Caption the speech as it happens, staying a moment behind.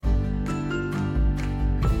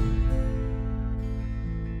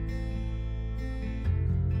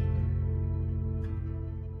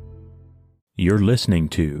You're listening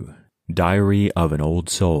to Diary of an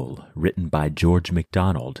Old Soul, written by George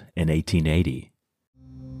MacDonald in 1880.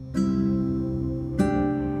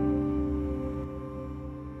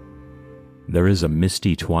 There is a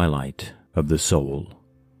misty twilight of the soul,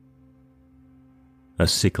 a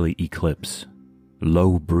sickly eclipse,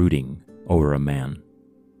 low brooding over a man,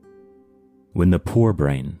 when the poor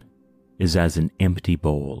brain is as an empty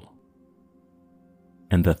bowl,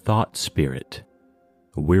 and the thought spirit,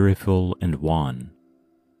 weariful and wan,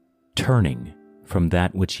 turning from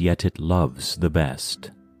that which yet it loves the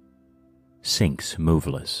best, sinks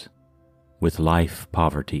moveless, with life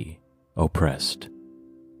poverty oppressed.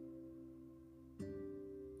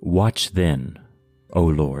 Watch then, O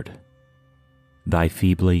Lord, thy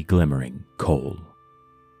feebly glimmering coal.